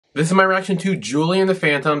This is my reaction to Julie and the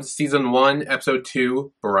Phantoms, Season 1, Episode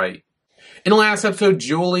 2, Bright. In the last episode,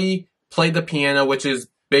 Julie played the piano, which is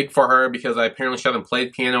big for her because apparently she hasn't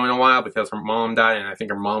played piano in a while because her mom died, and I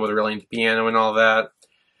think her mom was really into piano and all that.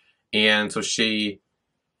 And so she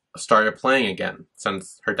started playing again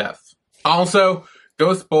since her death. Also,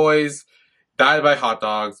 Ghost Boys died by hot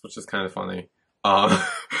dogs, which is kind of funny.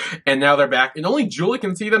 And now they're back, and only Julie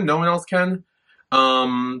can see them, no one else can.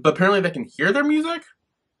 But apparently they can hear their music,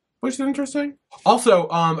 which is interesting. Also,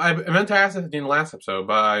 I meant to ask this in the last episode,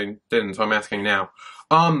 but I didn't, so I'm asking now.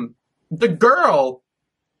 The girl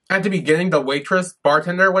at the beginning, the waitress,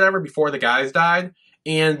 bartender, whatever, before the guys died,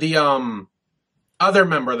 and the other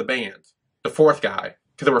member of the band, the fourth guy,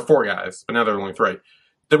 because there were 4 guys, but now there are only 3.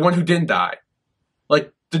 The one who didn't die.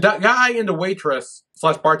 Like, the guy and the waitress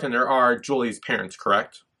 / bartender are Julie's parents,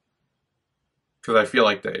 correct? Because I feel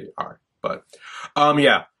like they are. But,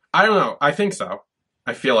 yeah. I don't know. I think so.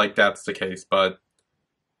 I feel like that's the case, but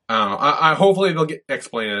I don't know. I hopefully they'll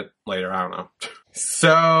explain it later. I don't know.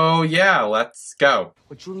 So, yeah, let's go.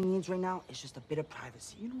 What Julie needs right now is just a bit of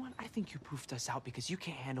privacy. You know what? I think you poofed us out because you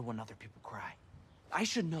can't handle when other people cry. I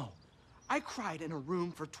should know. I cried in a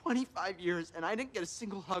room for 25 years, and I didn't get a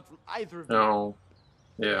single hug from either of you. No.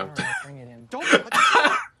 Yeah. All right, bring it in. Don't touch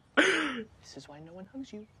me. This is why no one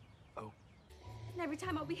hugs you. Oh. And every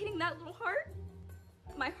time I'll be hitting that little heart,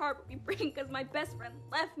 my heart will be breaking because my best friend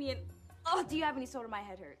left me and... Oh, do you have any soda? My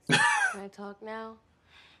head hurts. Can I talk now?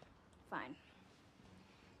 Fine.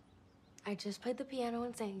 I just played the piano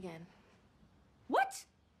and sang again. What?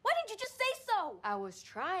 Why didn't you just say so? I was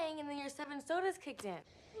trying, and then your 7 sodas kicked in.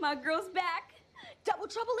 My girl's back. Double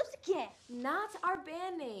trouble lives again. Not our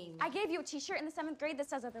band name. I gave you a t-shirt in the 7th grade that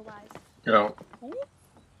says otherwise. No.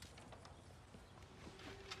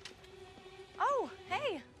 Oh,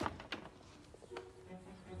 hey.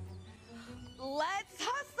 Let's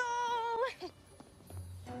hustle.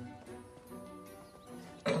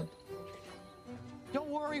 Don't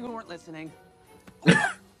worry, we weren't listening.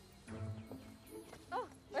 Oh.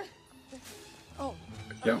 Oh.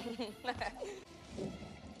 Yeah.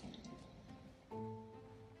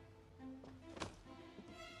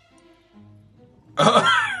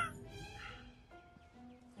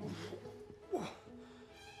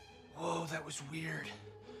 Whoa, that was weird.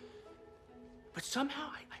 But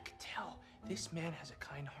somehow I could tell this man has a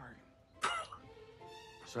kind heart.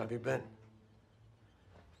 So have you been?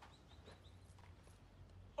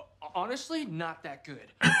 Honestly, not that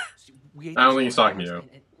good. See, I don't think he's talking to you.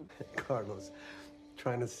 Carlos,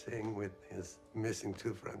 trying to sing with his missing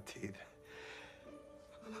 2 front teeth.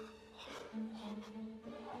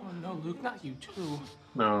 Oh no, Luke, not you too.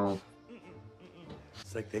 No.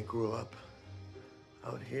 It's like they grew up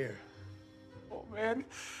out here. Oh man.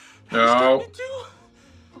 No.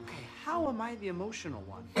 Okay, how am I the emotional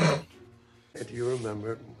one? Do you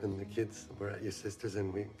remember when the kids were at your sister's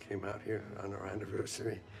and we came out here on our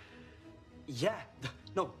anniversary? Yeah,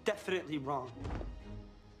 no, definitely wrong.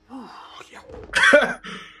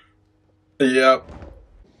 Yep.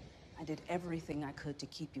 I did everything I could to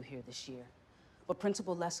keep you here this year. But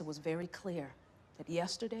Principal Lesser was very clear that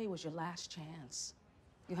yesterday was your last chance.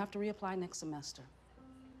 You have to reapply next semester.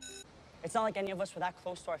 It's not like any of us were that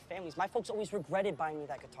close to our families. My folks always regretted buying me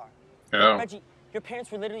that guitar. Yeah. Reggie, your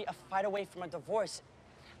parents were literally a fight away from a divorce.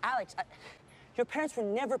 Alex, your parents were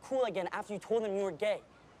never cool again after you told them you were gay.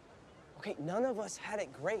 Okay, none of us had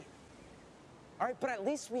it great. All right, but at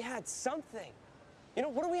least we had something. You know,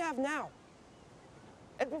 what do we have now?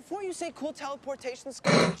 And before you say cool teleportation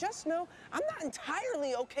skills, just know I'm not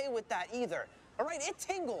entirely okay with that either. All right, it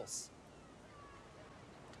tingles.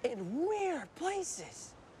 In weird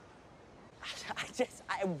places.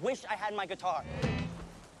 I wish I had my guitar.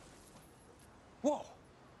 Whoa.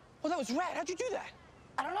 Well, that was rad. How'd you do that?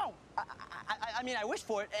 I don't know. I mean, I wished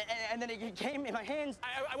for it, and then it came in my hands.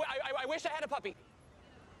 I wish I had a puppy.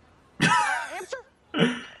 Hamster?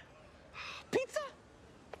 Pizza?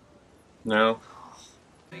 No.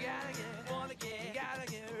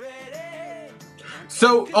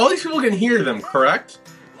 So, all these people can hear them, correct?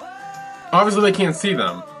 Obviously, they can't see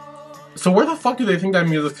them. So, where the fuck do they think that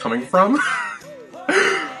music's coming from?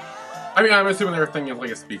 I mean, I'm assuming they're thinking of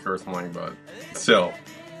like a speaker or something, but still.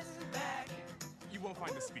 You won't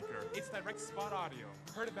find the speaker. It's direct spot audio.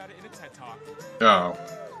 Heard about it in a TED Talk. Oh.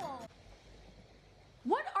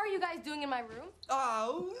 What are you guys doing in my room?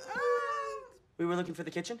 Oh. We were looking for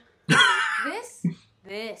the kitchen. This?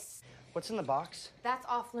 This. What's in the box? That's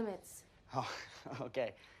off limits. Oh,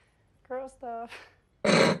 okay. Girl stuff.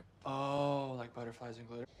 Oh, like butterflies and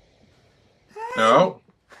glitter. No.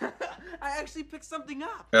 I actually picked something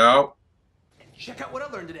up. No. Check out what I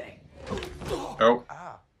learned today. Oh.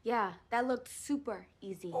 Ah, Yeah, that looked super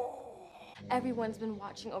easy. Everyone's been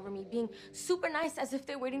watching over me, being super nice as if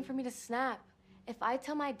they're waiting for me to snap. If I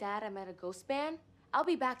tell my dad I'm at a ghost band, I'll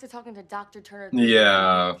be back to talking to Dr. Turner.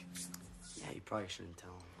 Yeah. Yeah, you probably shouldn't tell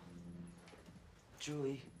him.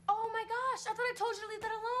 Julie. Oh my gosh, I thought I told you to leave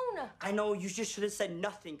that alone. I know, you just should have said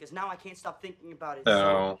nothing, because now I can't stop thinking about it.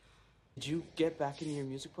 Oh. Did you get back into your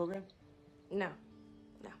music program? No,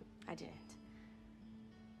 I didn't.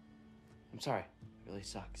 I'm sorry. It really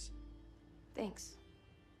sucks. Thanks.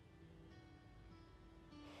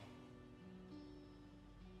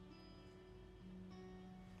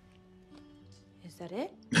 Is that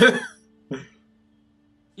it?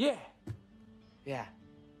 Yeah. Yeah.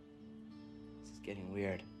 This is getting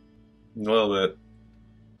weird. A little bit.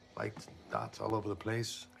 Like dots all over the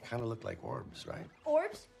place. Kind of look like orbs, right?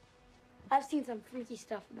 Orbs? I've seen some freaky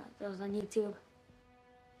stuff about those on YouTube.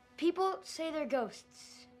 People say they're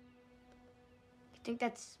ghosts. You think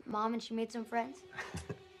that's Mom and she made some friends?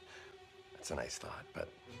 That's a nice thought, but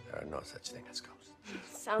there are no such thing as ghosts.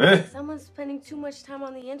 Sounds like someone's spending too much time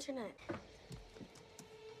on the internet.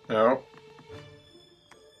 Oh.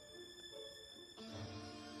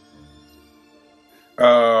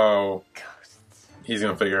 Oh. Ghosts. He's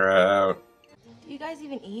gonna figure it out. Do you guys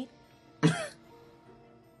even eat? I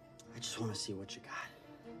just want to see what you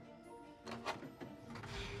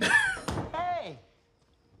got. Hey!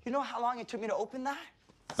 You know how long it took me to open that?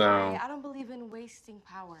 Sorry, I don't believe in wasting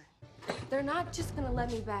power. They're not just gonna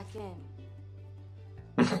let me back in.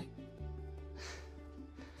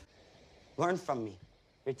 Learn from me.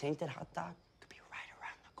 Your tainted hot dog could be right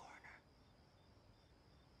around the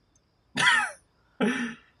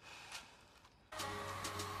corner.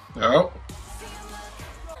 Oh.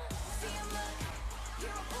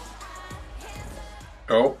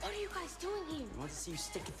 Oh. What are you guys doing here? I want to see you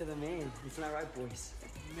stick it to the man. Isn't that right, boys?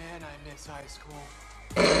 Man, I miss high school.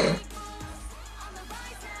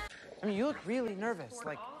 I mean, you look really nervous,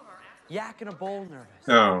 like yak in a bowl nervous.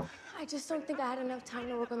 Oh. I just don't think I had enough time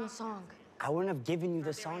to work on the song. I wouldn't have given you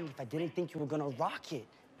the song if I didn't think you were gonna rock it.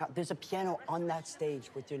 Now, there's a piano on that stage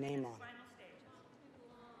with your name on it.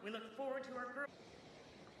 We look forward to our girl.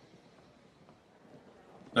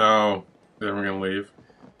 Oh. Then we're gonna leave.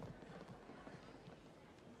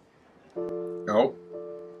 Oh.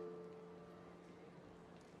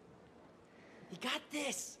 You got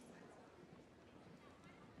this.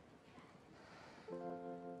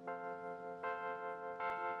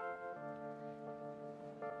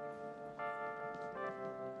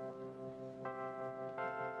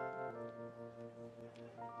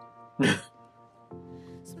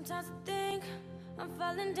 Sometimes I think I'm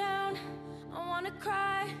falling down. I wanna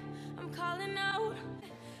cry. I'm calling out.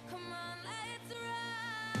 Come on, let's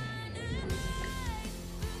run. Through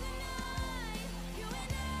the night, you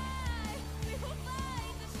and I, we will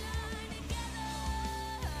fight to shine together.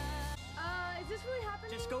 Is this really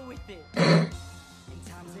happening? Just go with it. In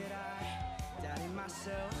times that I doubted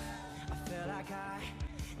myself, I felt like I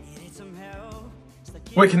needed some help.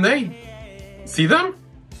 Wait, can they see them?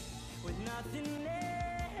 With nothing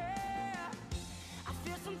there, I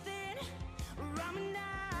feel something around me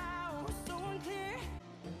now, so unclear.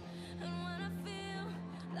 And when I feel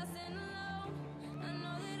lost and alone, I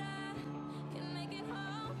know that I can make it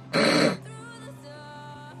home through the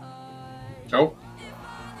dark. Oh.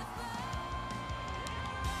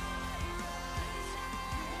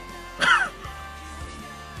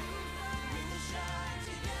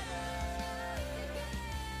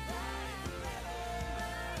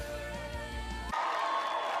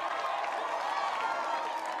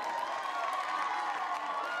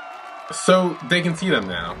 So they can see them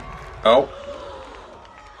now. Oh.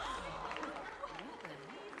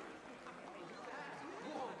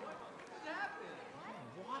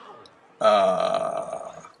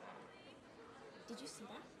 Did you see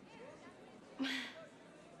that?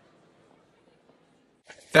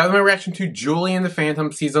 That was my reaction to Julie and the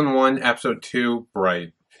Phantom Season 1, Episode 2,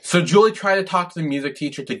 Bright. So Julie tried to talk to the music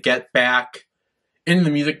teacher to get back in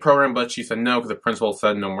the music program, but she said no because the principal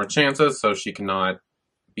said no more chances, so she cannot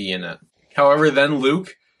be in it. However, then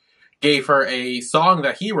Luke gave her a song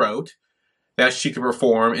that he wrote that she could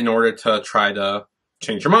perform in order to try to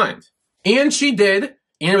change her mind. And she did,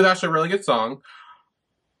 and it was actually a really good song.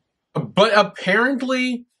 But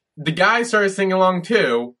apparently, the guys started singing along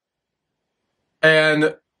too,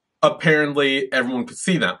 and apparently everyone could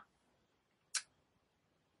see them.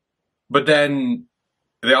 But then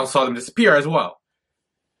they all saw them disappear as well.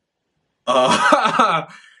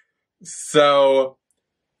 So,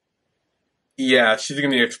 yeah, she's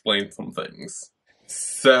going to explain some things.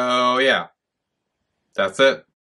 So, yeah, that's it.